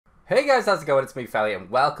Hey guys, how's it going? It's me, Felly, and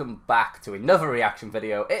welcome back to another reaction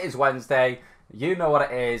video. It is Wednesday. You know what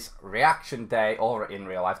it is. Reaction day, or in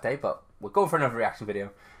real life day, but we're going for another reaction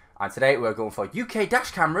video. And today we're going for UK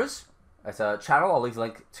dash cameras. It's a channel, I'll leave the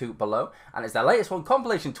link to below. And it's their latest one,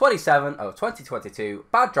 Compilation 27 of 2022.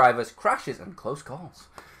 Bad drivers, crashes, and close calls.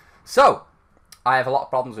 So, I have a lot of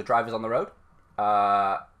problems with drivers on the road.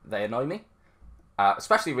 They annoy me.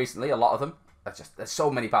 Especially recently, a lot of them. There's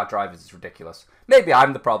so many bad drivers, it's ridiculous. Maybe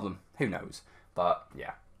I'm the problem, who knows. But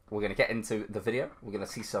yeah, we're going to get into the video. We're going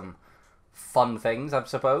to see some fun things, I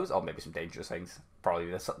suppose. Or maybe some dangerous things.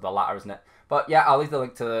 Probably the latter, isn't it? But yeah, I'll leave the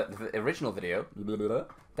link to the original video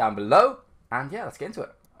down below. And yeah, let's get into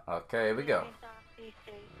it. Okay, here we go.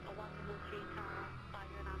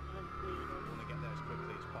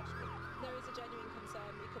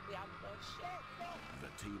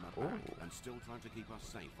 Team are back and still trying to keep us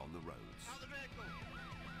safe on the roads.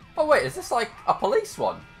 Oh wait, is this like a police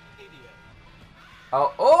one?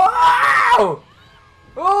 Oh, oh!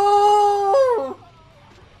 Oh!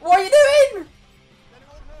 What are you doing?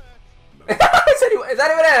 Is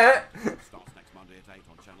anyone hurt?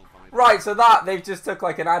 Right, so they've just took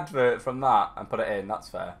like an advert from that and put it in. That's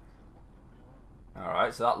fair. All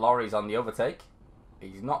right, so that lorry's on the overtake.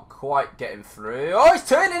 He's not quite getting through. Oh, he's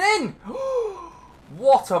turning in!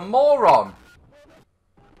 What a moron!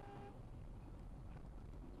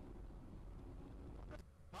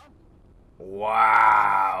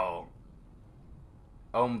 Wow!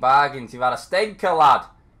 Own Baggins, you've had a stinker, lad!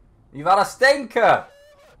 You've had a stinker!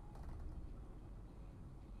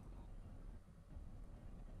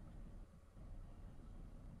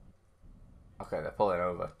 Okay, they're pulling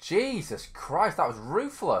over. Jesus Christ, that was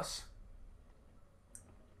ruthless!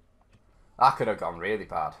 That could have gone really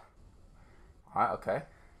bad. Alright, okay.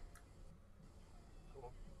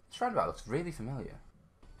 This roundabout looks really familiar.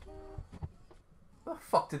 What the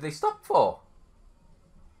fuck did they stop for?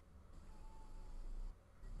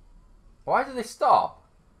 Why did they stop?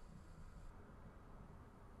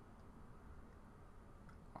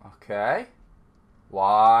 Okay.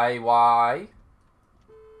 Why?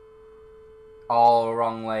 Oh,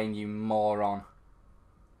 wrong lane, you moron.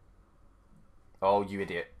 Oh, you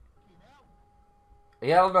idiot. He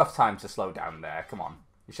had enough time to slow down there. Come on.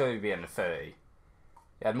 He should be in the 30. He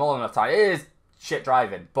had more than enough time. It is shit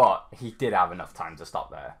driving, but he did have enough time to stop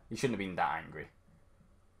there. He shouldn't have been that angry.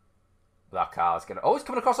 That car's gonna... Oh, he's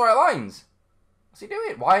coming across the right lines. What's he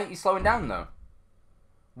doing? Why ain't he slowing down, though?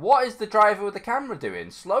 What is the driver with the camera doing?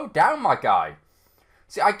 Slow down, my guy.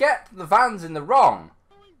 See, I get the van's in the wrong.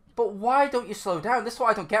 But why don't you slow down? This is what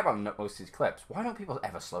I don't get about most of these clips. Why don't people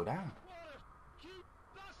ever slow down?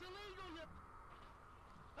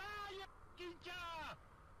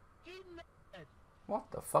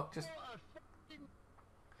 What the fuck just... Did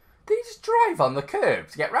he just drive on the curb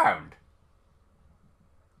to get round?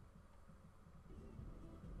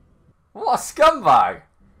 What a scumbag!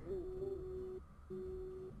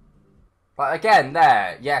 But again,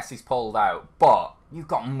 there, yes, he's pulled out, but you've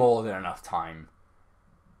got more than enough time.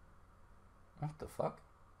 What the fuck?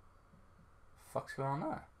 Fuck's going on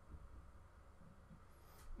there?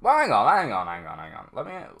 Well, hang on. Let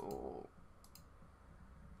me... Ooh.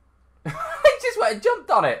 He just went and jumped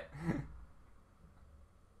on it.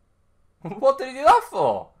 What did he do that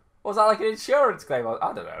for? Was that like an insurance claim?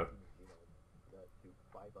 I don't know.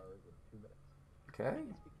 Okay.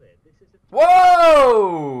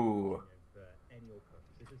 Whoa!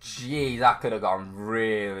 Gee, that could have gone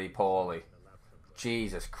really poorly.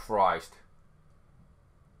 Jesus Christ.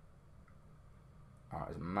 Alright,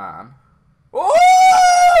 there's a man.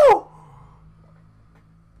 Oh!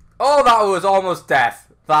 Oh, that was almost death.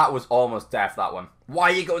 That was almost death, that one.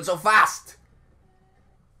 Why are you going so fast?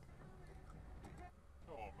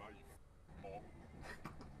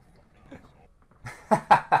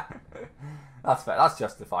 That's fair. That's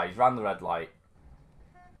justified. He's ran the red light.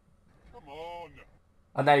 Come on.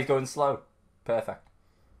 And then he's going slow. Perfect.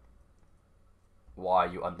 Why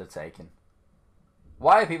are you undertaking?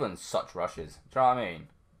 Why are people in such rushes? Do you know what I mean?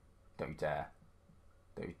 Don't you dare.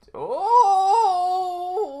 Don't you oh!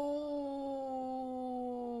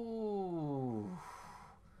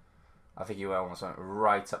 I think you almost went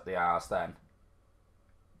right up the arse then.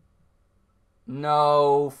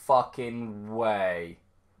 No fucking way.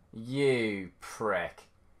 You prick.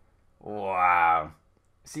 Wow.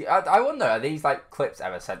 See, I wonder, are these like clips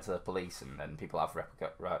ever sent to the police and then people have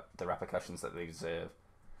the repercussions that they deserve?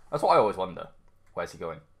 That's what I always wonder. Where's he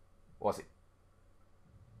going? What's it?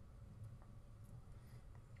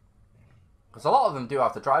 Because a lot of them do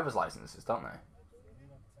have the driver's licenses, don't they?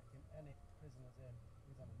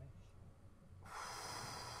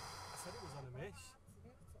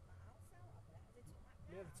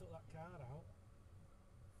 took that card out.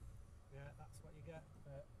 Yeah, that's what you get.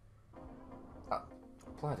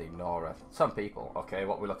 Bloody Nora. Some people. Okay,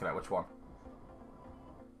 what are we looking at? Which one?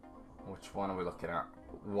 Which one are we looking at?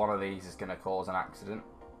 One of these is going to cause an accident.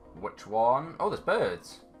 Which one? Oh, there's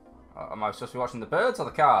birds. Am I supposed to be watching the birds or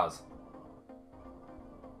the cars?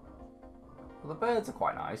 Well, the birds are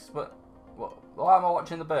quite nice, but why am I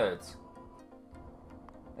watching the birds?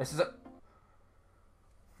 This is a...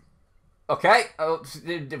 Okay. Oh,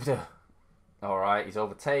 alright, he's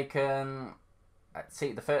overtaken. Let's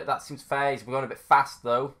see, that seems fair. He's going a bit fast,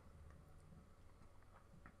 though.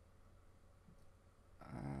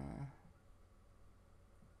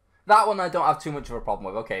 That one I don't have too much of a problem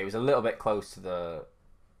with. Okay, it was a little bit close to the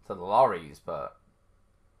lorries, but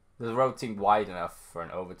the road seemed wide enough for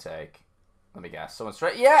an overtake. Let me guess. Someone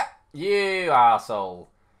straight. Yeah! You arsehole.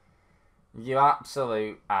 You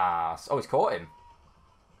absolute ass. Oh, he's caught him.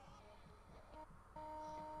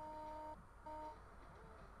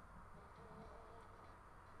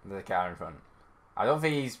 The car in front. I don't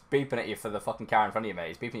think he's beeping at you for the fucking car in front of you, mate.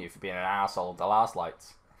 He's beeping at you for being an arsehole. The last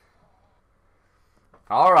lights.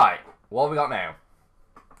 Alright. What have we got now?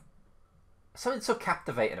 Something so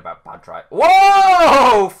captivating about bad drive.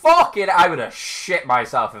 Whoa! Fucking... I would have shit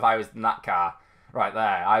myself if I was in that car. Right there.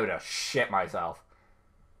 I would have shit myself.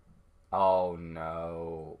 Oh,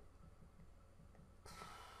 no.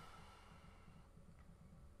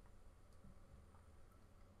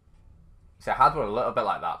 See, I had one a little bit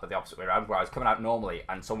like that, but the opposite way around, where I was coming out normally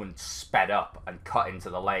and someone sped up and cut into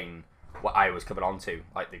the lane what I was coming onto.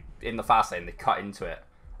 Like, in the fast lane, they cut into it,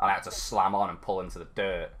 and I had to slam on and pull into the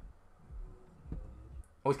dirt.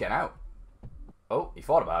 Oh, he's getting out. Oh, he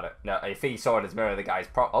thought about it. No, if he saw in his mirror, the guy's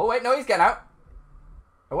oh, wait, no, he's getting out.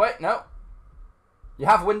 Oh, wait, no. You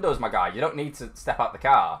have windows, my guy. You don't need to step out the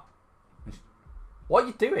car. What are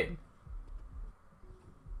you doing?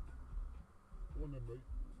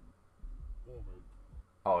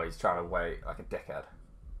 Oh, he's trying to wait like a dickhead.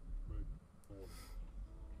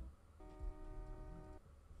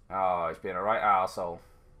 Oh, he's being a right arsehole.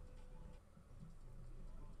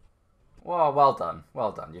 Well, well done.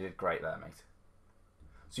 Well done. You did great there, mate.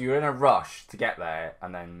 So you're in a rush to get there,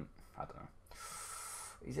 and then... I don't know.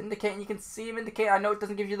 He's indicating. You can see him indicate. I know it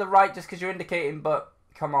doesn't give you the right just because you're indicating, but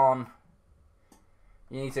come on.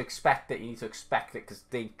 You need to expect it. You need to expect it because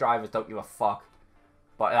the drivers don't give a fuck.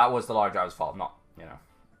 But that was the lorry driver's fault, not, you know.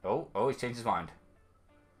 Oh, he's changed his mind.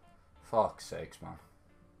 Fuck's sakes, man.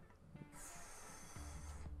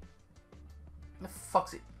 The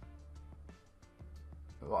fuck's he...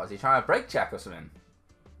 What, is he trying to brake check or something?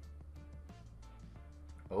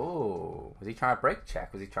 Oh, was he trying to brake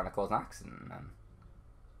check? Was he trying to cause an accident then?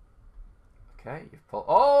 Okay, you've pulled...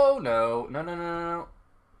 Oh, no. No.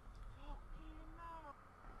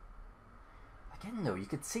 Again, though, you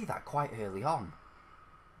could see that quite early on.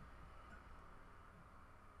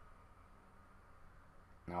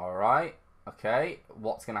 Alright. Okay.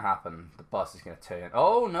 What's going to happen? The bus is going to turn.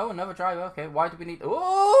 Oh, no. Another driver. Okay. Why do we need...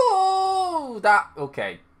 Oh! That...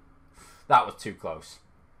 Okay. That was too close.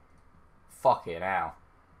 Fucking hell.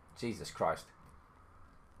 Jesus Christ.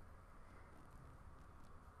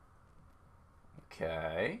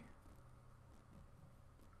 Okay.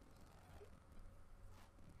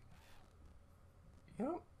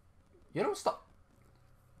 You don't stop...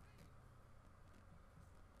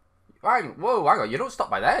 Whoa, hang on. You don't stop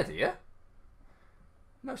by there, do you?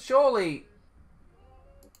 No, surely...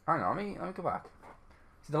 Hang on, let me go back.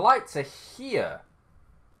 See, the lights are here.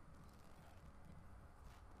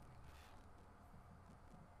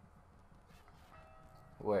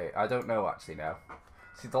 Wait, I don't know actually now.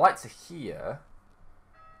 See, the lights are here.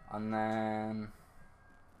 And then...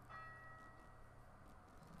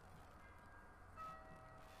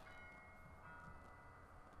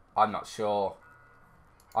 I'm not sure.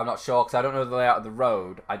 I'm not sure because I don't know the layout of the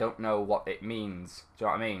road. I don't know what it means. Do you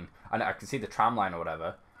know what I mean? I can see the tram line or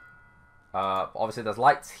whatever. Obviously, there's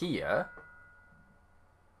lights here.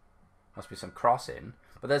 Must be some crossing.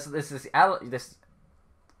 But there's this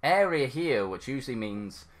area here, which usually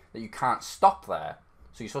means that you can't stop there.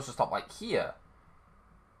 So you're supposed to stop like here.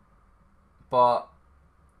 But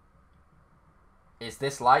is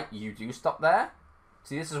this light? You do stop there?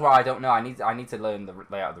 See, this is where I don't know. I need to learn the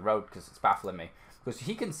layout of the road because it's baffling me. Because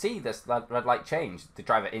he can see this red light change, the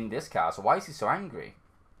driver in this car, so why is he so angry?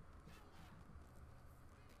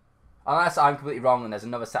 Unless I'm completely wrong and there's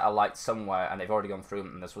another set of lights somewhere and they've already gone through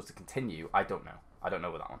them and they're supposed to continue. I don't know. I don't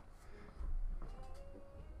know with that one.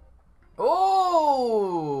 Oh!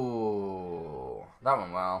 That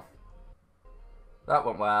went well. That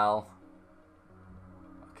went well.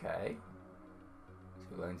 Okay.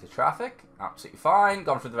 We're going into traffic. Absolutely fine.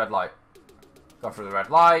 Gone through the red light. Gone through the red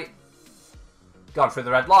light. Gone through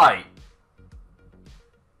the red light.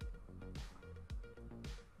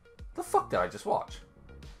 The fuck did I just watch?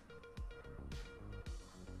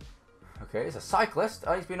 Okay, it's a cyclist.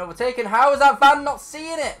 Oh, he's been overtaken. How is that van not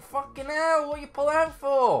seeing it? Fucking hell, what are you pulling out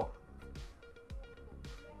for?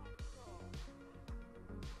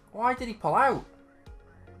 Why did he pull out?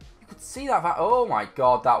 You could see that van. Oh my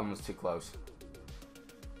god, that one was too close.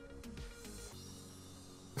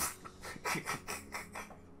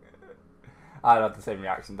 I had the same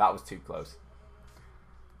reaction. That was too close.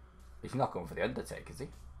 He's not going for the undertake, is he?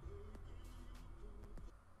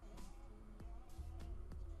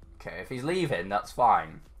 Okay, if he's leaving, that's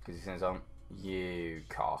fine. Because he's in his own... You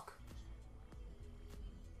cock.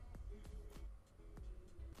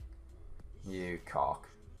 You cock.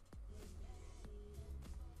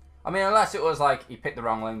 I mean, unless it was like he picked the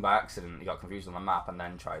wrong lane by accident, he got confused on the map and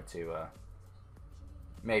then tried to...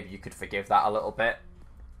 maybe you could forgive that a little bit.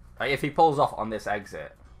 Like, if he pulls off on this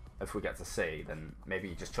exit, if we get to see, then maybe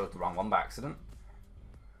he just chose the wrong one by accident.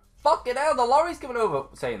 Fucking hell, the lorry's coming over.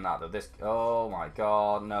 Saying that, though, this... Oh, my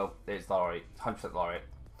God. No, it's lorry. 100% lorry.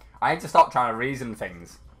 I need to stop trying to reason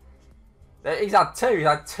things. He's had two. He's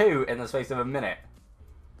had two in the space of a minute.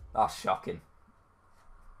 That's shocking.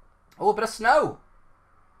 Oh, a bit of snow.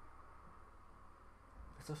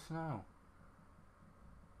 Bit of snow.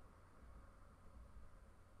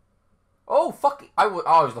 Oh, fuck. I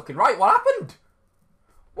was looking right. What happened?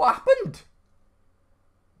 What happened?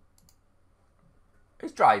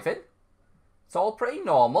 He's driving. It's all pretty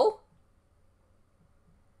normal.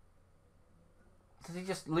 Does he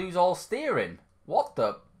just lose all steering? What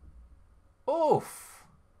the? Oof.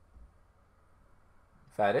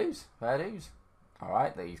 Fair dues. Fair dues.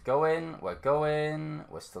 Alright, he's going. We're going.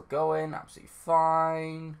 We're still going. Absolutely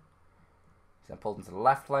fine. He's then pulled into the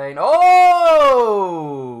left lane. Oh!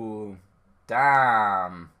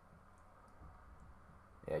 Damn.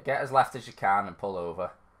 Yeah, get as left as you can and pull over.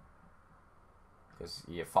 Because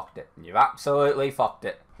you fucked it. You've absolutely fucked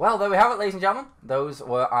it. Well, there we have it, ladies and gentlemen. Those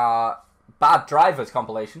were our bad drivers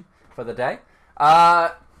compilation for the day.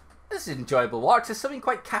 This is an enjoyable watch. There's something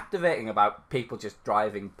quite captivating about people just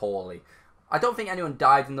driving poorly. I don't think anyone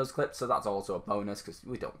died in those clips, so that's also a bonus, because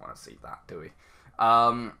we don't want to see that, do we?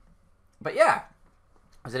 But yeah,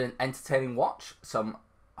 it was an entertaining watch. Some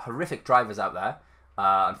horrific drivers out there,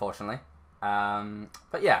 unfortunately.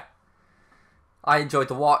 But yeah. I enjoyed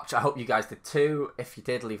the watch. I hope you guys did too. If you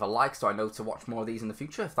did, leave a like so I know to watch more of these in the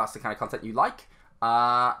future if that's the kind of content you like.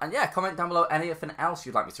 And yeah, comment down below anything else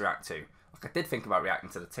you'd like me to react to. Like, I did think about reacting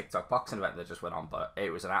to the TikTok boxing event that just went on, but it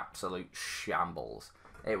was an absolute shambles.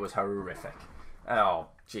 It was horrific. Oh,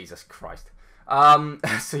 Jesus Christ.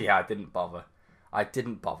 So yeah, I didn't bother. I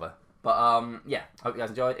didn't bother. But yeah, hope you guys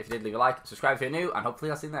enjoyed. If you did, leave a like, subscribe if you're new, and hopefully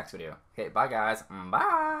I'll see you in the next video. Okay, bye guys.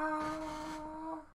 Bye.